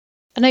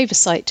an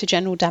oversight to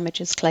general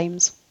damages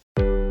claims.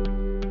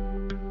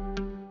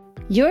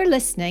 You're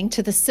listening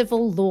to the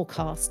Civil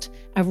Lawcast,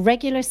 a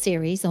regular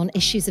series on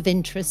issues of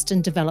interest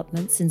and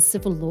developments in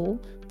civil law,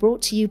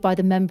 brought to you by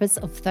the members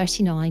of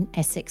 39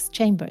 Essex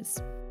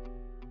Chambers.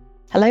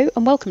 Hello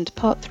and welcome to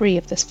part 3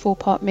 of this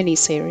 4-part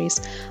mini-series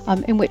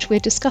in which we're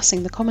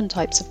discussing the common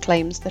types of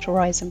claims that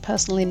arise in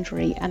personal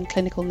injury and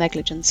clinical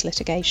negligence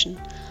litigation.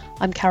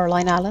 I'm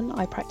Caroline Allen,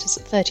 I practice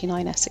at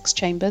 39 Essex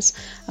Chambers,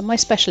 and my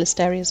specialist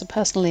areas are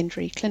personal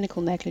injury,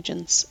 clinical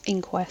negligence,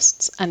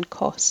 inquests and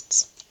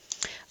costs.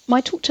 My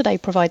talk today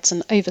provides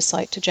an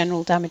oversight to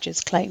general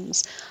damages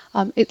claims.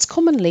 It's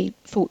commonly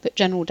thought that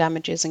general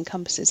damages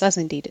encompasses, as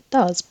indeed it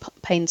does,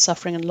 pain,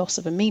 suffering and loss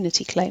of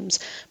amenity claims,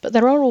 but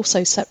there are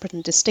also separate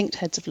and distinct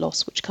heads of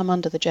loss which come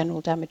under the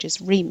general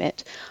damages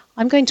remit.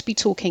 I'm going to be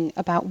talking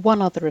about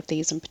one other of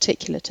these in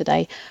particular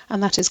today,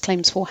 and that is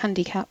claims for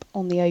handicap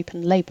on the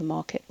open labour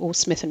market, or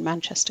Smith and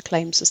Manchester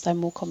claims as they're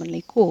more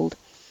commonly called.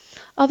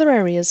 Other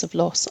areas of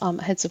loss,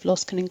 heads of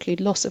loss, can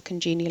include loss of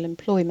congenial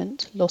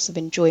employment, loss of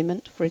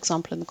enjoyment, for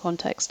example in the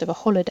context of a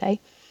holiday,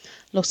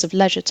 loss of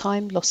leisure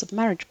time, loss of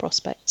marriage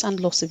prospects,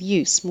 and loss of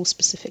use, more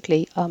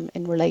specifically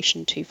in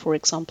relation to, for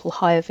example,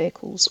 hire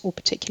vehicles or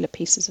particular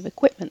pieces of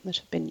equipment that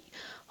have been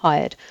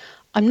hired.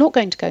 I'm not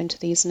going to go into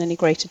these in any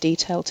greater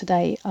detail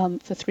today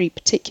for 3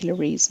 particular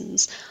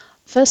reasons.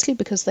 Firstly,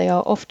 because they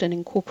are often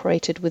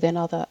incorporated within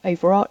other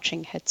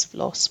overarching heads of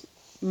loss,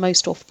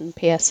 most often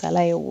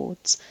PSLA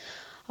awards.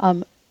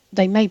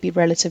 They may be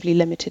relatively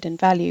limited in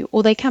value,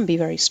 or they can be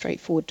very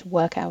straightforward to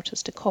work out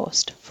as to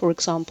cost. For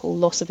example,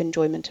 loss of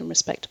enjoyment in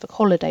respect of a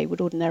holiday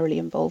would ordinarily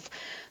involve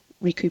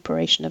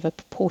recuperation of a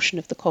proportion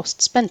of the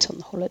cost spent on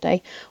the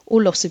holiday,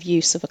 or loss of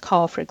use of a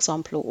car, for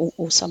example,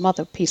 or some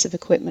other piece of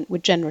equipment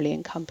would generally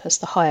encompass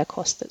the higher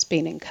cost that's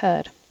been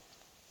incurred.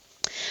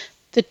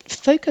 The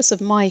focus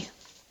of my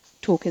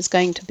talk is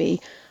going to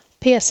be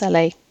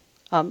PSLA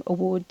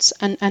awards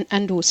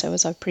and also,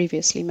 as I've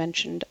previously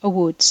mentioned,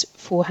 awards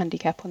for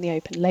handicap on the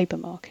open labour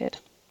market.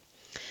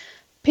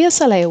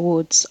 PSLA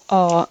awards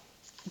are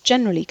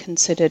generally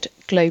considered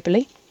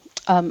globally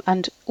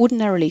and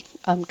ordinarily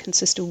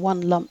consist of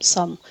one lump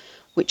sum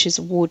which is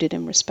awarded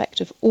in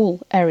respect of all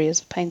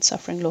areas of pain,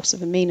 suffering, loss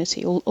of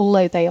amenity,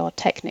 although they are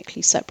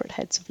technically separate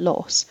heads of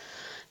loss.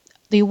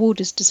 The award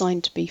is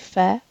designed to be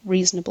fair,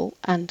 reasonable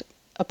and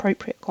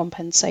appropriate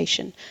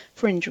compensation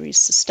for injuries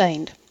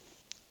sustained.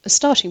 A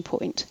starting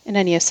point in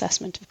any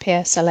assessment of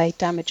PSLA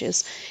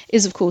damages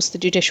is, of course, the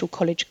Judicial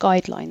College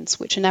Guidelines,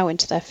 which are now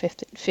into their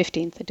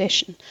 15th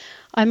edition.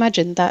 I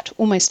imagine that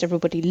almost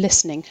everybody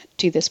listening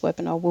to this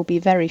webinar will be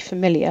very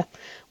familiar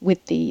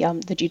with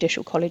the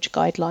Judicial College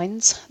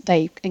Guidelines.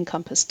 They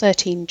encompass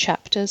 13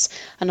 chapters,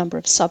 a number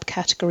of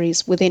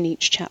subcategories within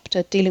each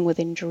chapter, dealing with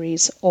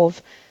injuries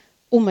of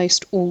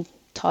almost all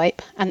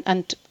type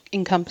and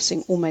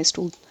encompassing almost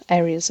all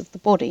areas of the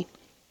body.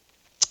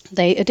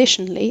 They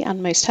additionally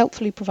and most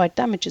helpfully provide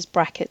damages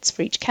brackets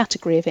for each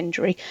category of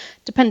injury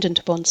dependent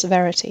upon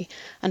severity,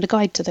 and a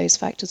guide to those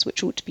factors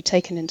which ought to be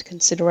taken into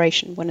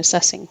consideration when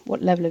assessing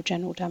what level of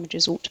general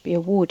damages ought to be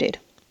awarded.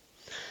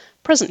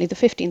 Presently, the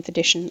 15th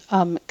edition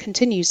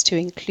continues to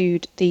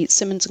include the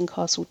Simmons and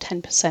Castle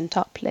 10%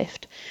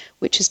 uplift,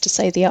 which is to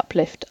say the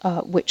uplift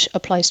which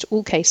applies to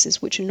all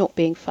cases which are not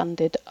being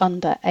funded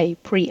under a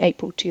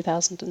pre-April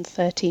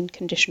 2013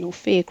 conditional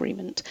fee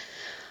agreement.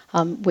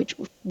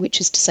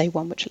 Which is to say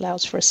one which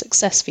allows for a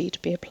success fee to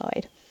be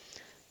applied.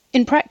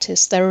 In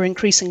practice, there are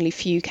increasingly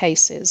few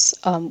cases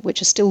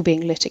which are still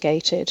being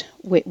litigated,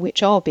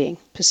 which are being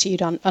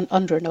pursued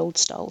under an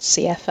old-style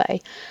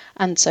CFA,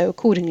 and so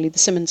accordingly the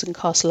Simmons and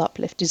Castle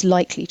uplift is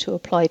likely to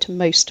apply to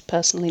most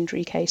personal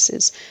injury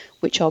cases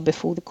which are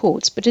before the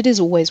courts, but it is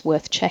always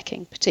worth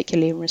checking,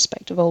 particularly in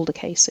respect of older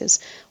cases,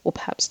 or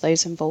perhaps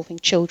those involving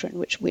children,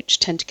 which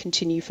tend to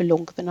continue for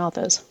longer than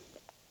others.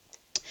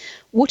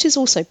 What is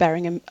also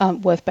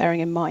worth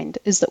bearing in mind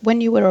is that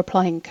when you are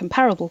applying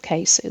comparable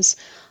cases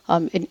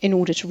in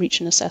order to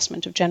reach an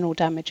assessment of general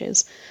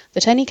damages,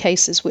 that any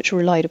cases which are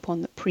relied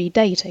upon that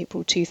predate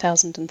April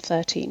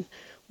 2013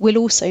 will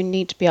also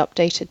need to be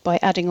updated by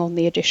adding on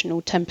the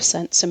additional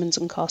 10% Simmons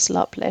and Castle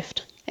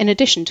uplift, in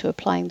addition to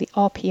applying the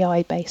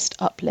RPI-based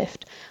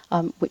uplift,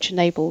 which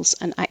enables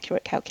an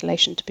accurate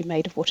calculation to be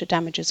made of what a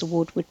damages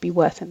award would be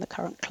worth in the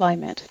current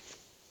climate.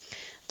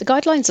 The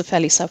guidelines are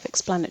fairly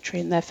self-explanatory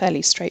and they're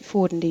fairly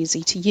straightforward and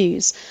easy to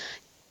use.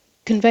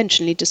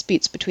 Conventionally,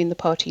 disputes between the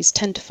parties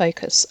tend to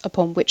focus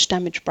upon which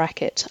damage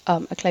bracket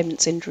a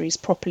claimant's injuries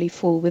properly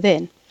fall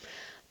within.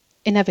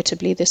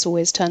 Inevitably, this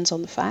always turns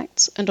on the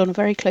facts and on a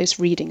very close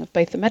reading of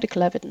both the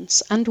medical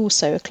evidence and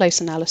also a close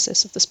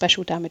analysis of the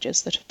special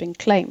damages that have been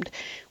claimed,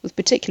 with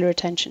particular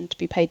attention to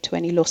be paid to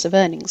any loss of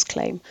earnings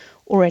claim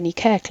or any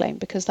care claim,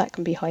 because that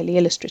can be highly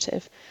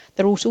illustrative.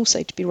 There ought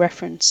also to be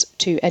reference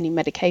to any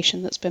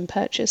medication that's been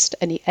purchased,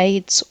 any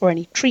aids or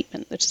any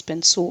treatment that has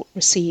been sought,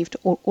 received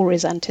or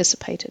is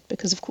anticipated,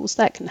 because of course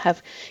that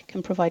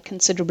can provide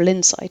considerable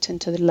insight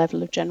into the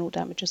level of general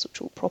damages which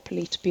ought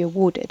properly to be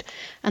awarded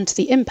and to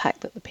the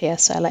impact that the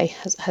PSLA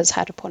has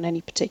had upon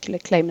any particular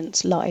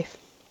claimant's life.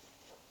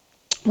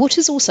 What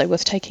is also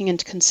worth taking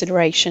into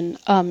consideration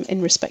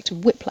in respect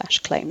of whiplash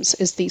claims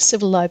is the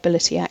Civil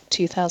Liability Act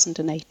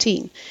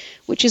 2018,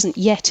 which isn't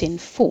yet in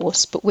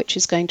force, but which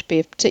is going to be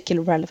of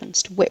particular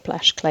relevance to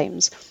whiplash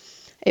claims.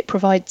 It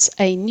provides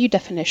a new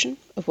definition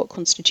of what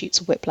constitutes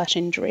a whiplash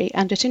injury,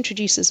 and it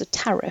introduces a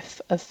tariff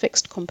of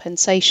fixed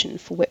compensation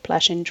for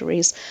whiplash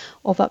injuries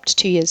of up to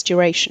 2 years'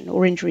 duration,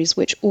 or injuries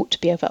which ought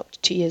to be of up to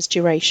 2 years'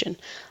 duration,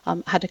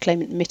 had a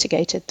claimant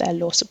mitigated their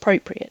loss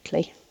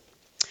appropriately.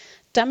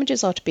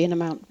 Damages are to be an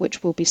amount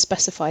which will be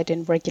specified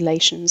in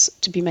regulations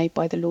to be made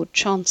by the Lord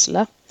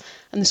Chancellor,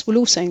 and this will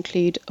also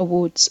include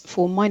awards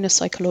for minor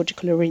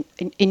psychological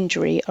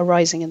injury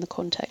arising in the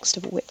context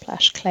of a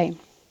whiplash claim.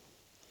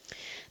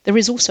 There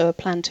is also a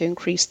plan to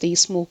increase the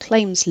small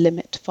claims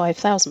limit to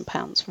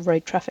 £5,000 for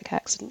road traffic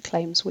accident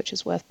claims, which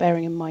is worth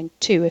bearing in mind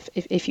too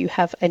if you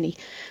have any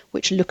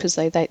which look as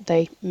though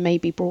they may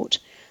be brought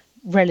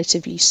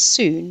relatively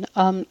soon.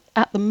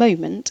 At the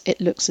moment, it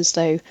looks as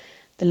though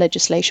the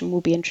legislation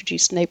will be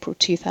introduced in April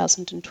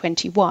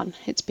 2021.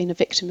 It's been a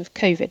victim of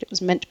COVID. It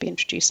was meant to be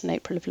introduced in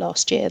April of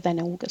last year, then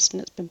August,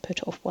 and it's been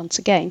put off once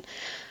again.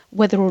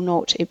 Whether or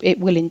not it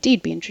will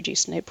indeed be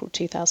introduced in April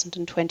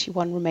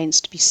 2021 remains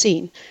to be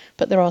seen,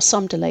 but there are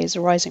some delays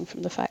arising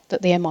from the fact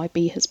that the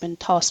MIB has been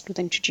tasked with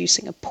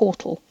introducing a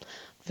portal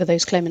for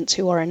those claimants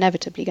who are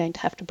inevitably going to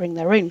have to bring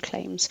their own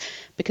claims,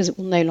 because it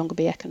will no longer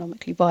be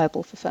economically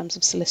viable for firms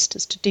of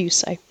solicitors to do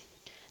so.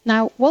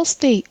 Now,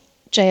 whilst the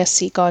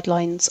JSC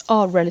guidelines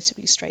are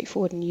relatively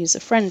straightforward and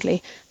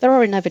user-friendly, there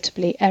are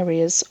inevitably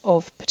areas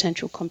of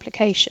potential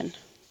complication.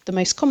 The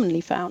most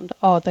commonly found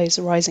are those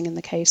arising in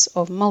the case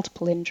of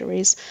multiple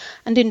injuries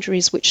and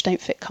injuries which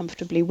don't fit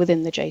comfortably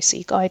within the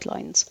JC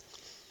guidelines.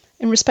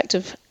 In respect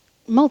of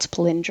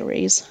multiple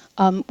injuries,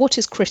 what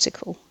is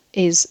critical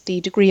is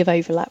the degree of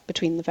overlap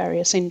between the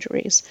various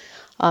injuries.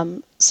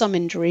 Some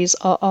injuries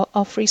are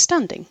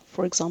freestanding.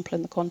 For example,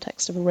 in the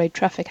context of a road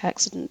traffic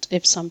accident,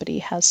 if somebody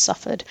has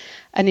suffered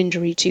an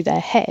injury to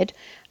their head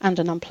and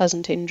an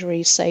unpleasant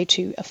injury, say,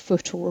 to a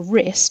foot or a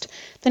wrist,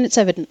 then it's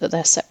evident that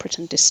they're separate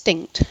and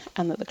distinct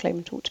and that the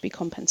claimant ought to be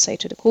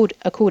compensated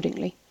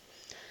accordingly.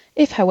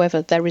 If,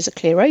 however, there is a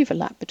clear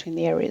overlap between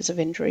the areas of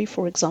injury,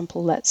 for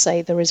example, let's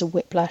say there is a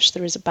whiplash,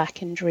 there is a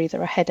back injury,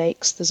 there are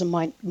headaches, there's a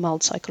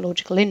mild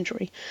psychological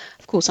injury.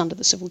 Of course, under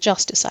the Civil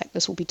Justice Act,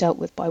 this will be dealt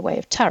with by way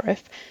of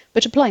tariff,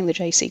 but applying the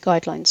JC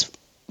guidelines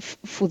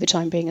for the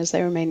time being as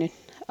they remain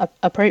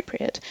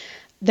appropriate,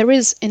 there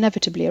is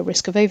inevitably a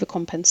risk of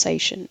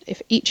overcompensation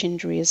if each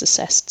injury is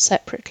assessed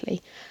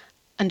separately,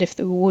 and if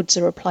the awards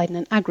are applied in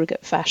an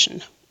aggregate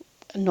fashion,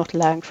 not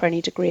allowing for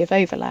any degree of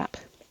overlap.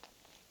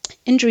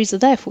 Injuries are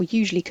therefore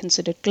usually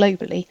considered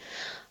globally,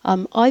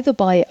 either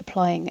by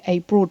applying a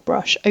broad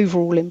brush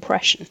overall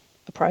impression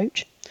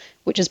approach,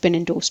 which has been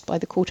endorsed by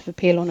the Court of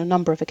Appeal on a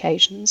number of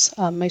occasions,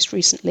 most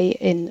recently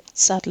in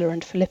Sadler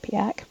and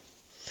Filipiak,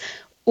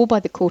 or by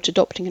the court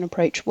adopting an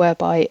approach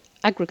whereby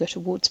aggregate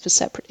awards for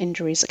separate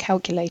injuries are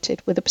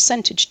calculated with a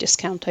percentage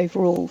discount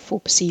overall for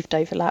perceived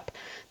overlap.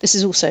 This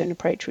is also an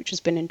approach which has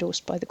been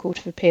endorsed by the Court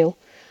of Appeal.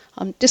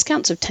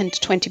 Discounts of 10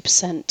 to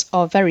 20%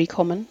 are very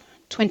common.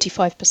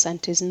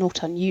 25% is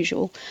not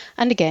unusual,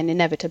 and again,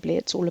 inevitably,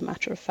 it's all a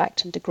matter of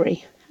fact and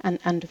degree,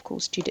 and of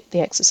course, the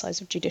exercise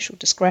of judicial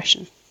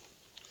discretion.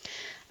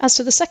 As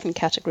to the second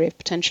category of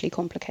potentially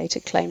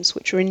complicated claims,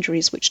 which are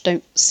injuries which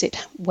don't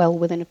sit well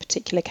within a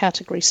particular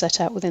category set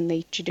out within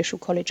the Judicial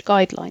College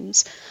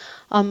guidelines,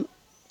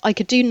 I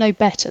could do no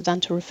better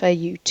than to refer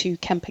you to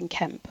Kemp and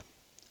Kemp,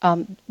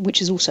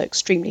 which is also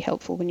extremely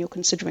helpful when you're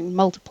considering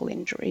multiple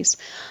injuries.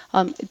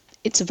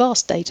 It's a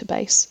vast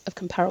database of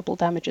comparable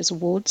damages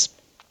awards.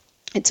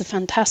 It's a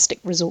fantastic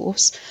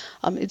resource.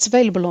 It's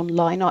available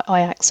online.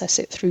 I access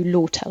it through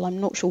Lawtel. I'm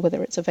not sure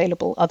whether it's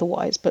available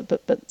otherwise, but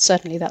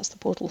certainly that's the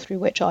portal through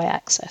which I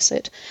access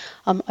it.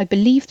 I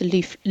believe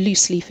the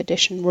loose leaf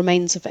edition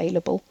remains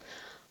available,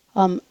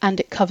 and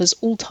it covers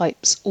all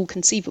types, all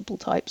conceivable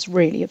types,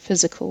 really, of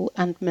physical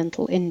and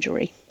mental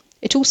injury.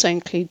 It also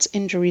includes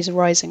injuries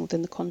arising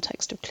within the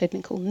context of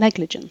clinical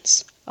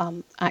negligence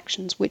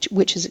actions,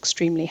 which is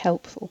extremely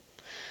helpful.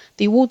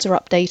 The awards are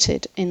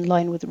updated in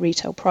line with the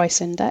Retail Price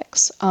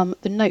Index.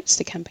 The notes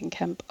to Kemp and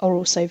Kemp are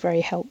also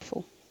very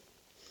helpful.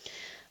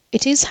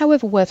 It is,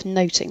 however, worth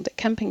noting that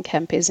Kemp and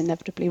Kemp is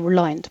inevitably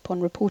reliant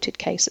upon reported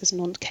cases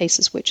and on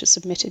cases which are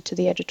submitted to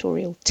the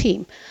editorial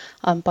team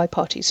by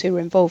parties who are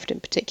involved in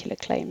particular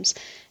claims.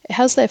 It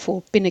has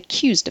therefore been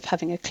accused of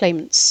having a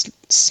claimant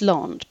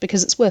slant,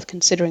 because it's worth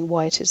considering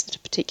why it is that a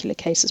particular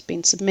case has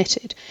been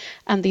submitted,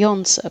 and the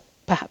answer,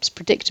 perhaps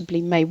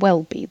predictably, may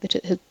well be that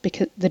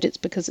it's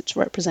because it's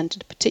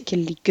represented a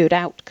particularly good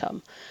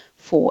outcome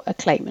for a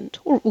claimant,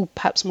 or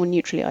perhaps more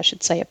neutrally I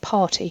should say a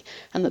party,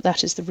 and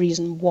that is the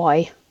reason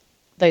why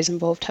those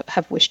involved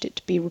have wished it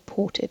to be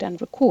reported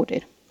and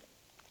recorded.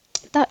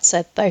 That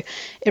said, though,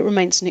 it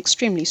remains an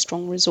extremely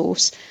strong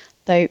resource,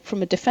 though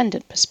from a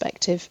defendant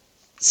perspective,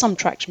 some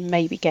traction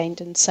may be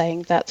gained in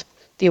saying that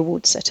the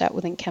awards set out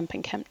within Kemp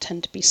and Kemp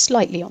tend to be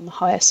slightly on the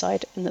higher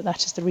side, and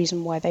that is the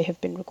reason why they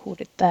have been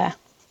recorded there.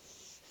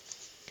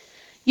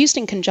 Used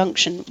in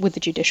conjunction with the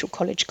Judicial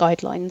College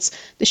guidelines,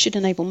 this should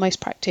enable most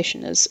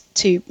practitioners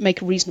to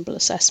make a reasonable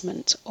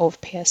assessment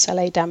of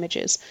PSLA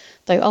damages,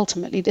 though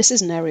ultimately this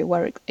is an area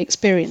where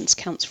experience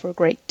counts for a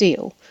great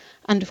deal,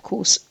 and of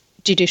course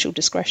judicial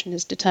discretion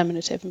is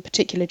determinative and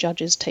particular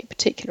judges take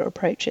particular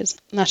approaches.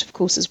 And that of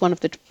course is one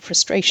of the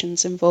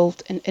frustrations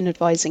involved in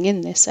advising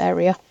in this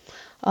area,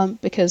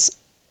 because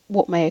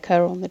what may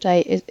occur on the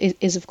day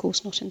is of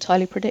course not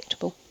entirely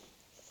predictable.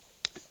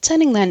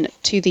 Turning then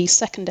to the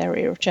second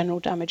area of general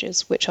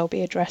damages, which I'll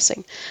be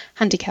addressing,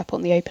 handicap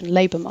on the open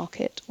labour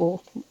market,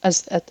 or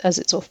as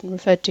it's often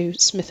referred to,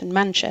 Smith &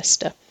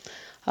 Manchester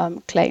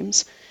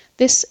claims.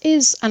 This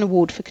is an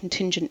award for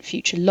contingent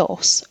future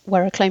loss,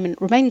 where a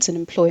claimant remains in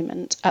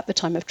employment at the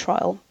time of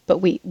trial, but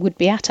we would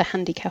be at a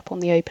handicap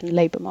on the open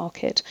labour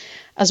market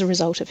as a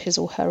result of his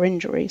or her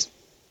injuries.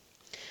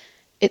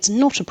 It's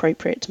not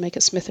appropriate to make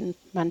a Smith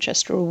 &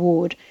 Manchester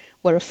award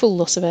where a full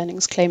loss of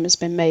earnings claim has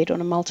been made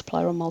on a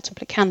multiplier or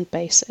multiplicand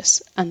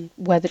basis, and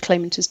where the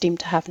claimant is deemed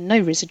to have no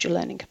residual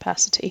earning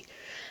capacity.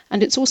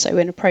 And it's also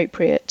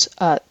inappropriate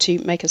to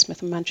make a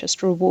Smith &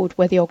 Manchester award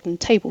where the Ogden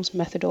Tables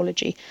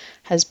methodology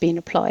has been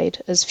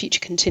applied, as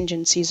future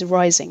contingencies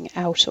arising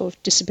out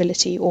of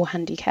disability or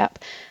handicap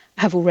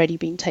have already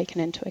been taken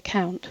into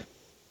account.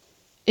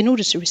 In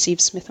order to receive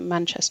Smith &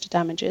 Manchester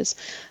damages,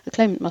 the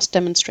claimant must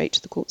demonstrate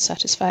to the court's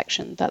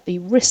satisfaction that the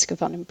risk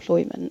of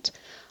unemployment,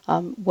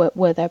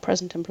 were their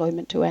present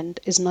employment to end,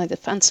 is neither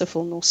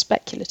fanciful nor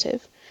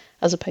speculative,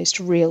 as opposed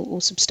to real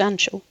or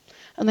substantial.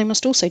 And they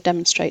must also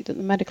demonstrate that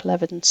the medical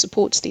evidence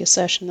supports the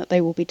assertion that they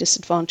will be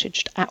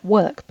disadvantaged at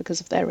work because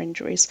of their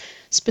injuries,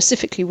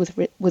 specifically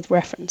with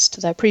reference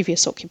to their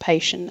previous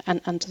occupation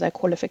and to their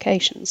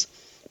qualifications.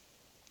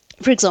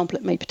 For example,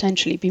 it may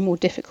potentially be more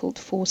difficult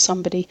for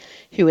somebody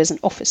who is an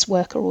office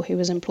worker or who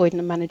is employed in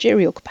a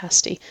managerial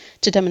capacity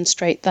to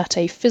demonstrate that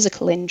a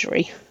physical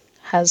injury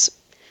has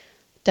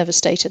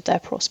devastated their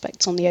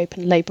prospects on the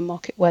open labour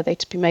market were they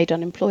to be made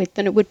unemployed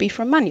than it would be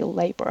for a manual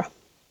labourer.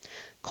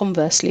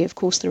 Conversely, of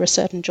course, there are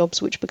certain jobs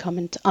which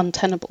become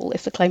untenable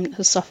if the claimant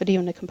has suffered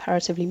even a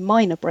comparatively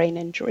minor brain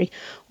injury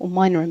or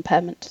minor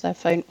impairment to their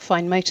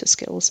fine motor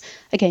skills.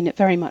 Again, it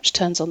very much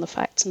turns on the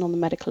facts and on the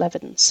medical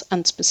evidence,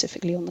 and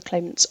specifically on the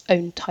claimant's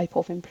own type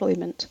of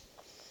employment.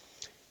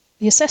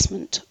 The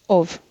assessment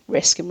of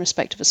risk in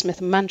respect of a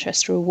Smith &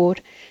 Manchester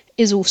award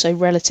is also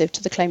relative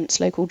to the claimant's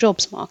local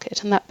jobs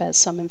market, and that bears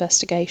some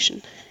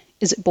investigation.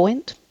 Is it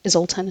buoyant? Is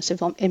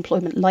alternative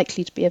employment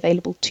likely to be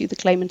available to the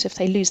claimant if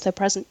they lose their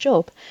present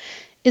job?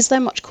 Is there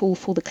much call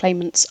for the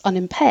claimant's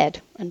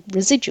unimpaired and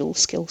residual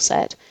skill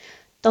set?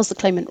 Does the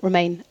claimant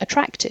remain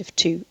attractive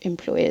to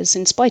employers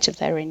in spite of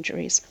their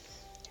injuries?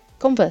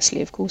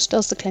 Conversely, of course,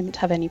 does the claimant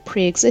have any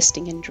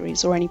pre-existing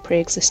injuries or any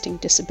pre-existing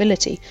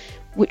disability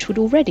which would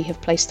already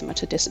have placed them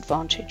at a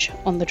disadvantage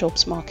on the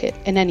jobs market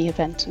in any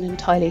event and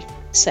entirely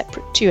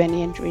separate to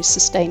any injuries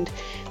sustained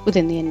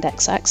within the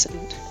index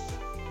accident?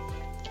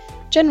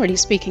 Generally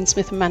speaking,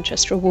 Smith &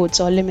 Manchester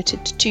awards are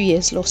limited to 2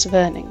 years' loss of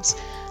earnings,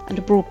 and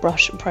a broad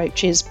brush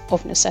approach is,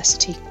 of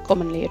necessity,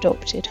 commonly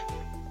adopted.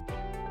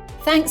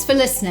 Thanks for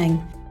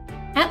listening.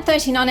 At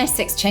 39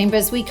 Essex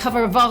Chambers, we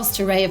cover a vast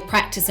array of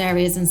practice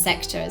areas and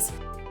sectors.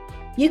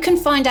 You can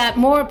find out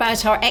more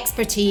about our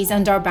expertise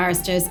and our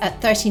barristers at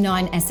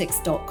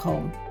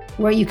 39essex.com,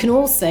 where you can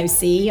also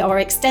see our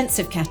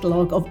extensive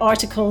catalogue of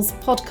articles,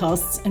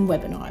 podcasts and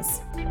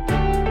webinars.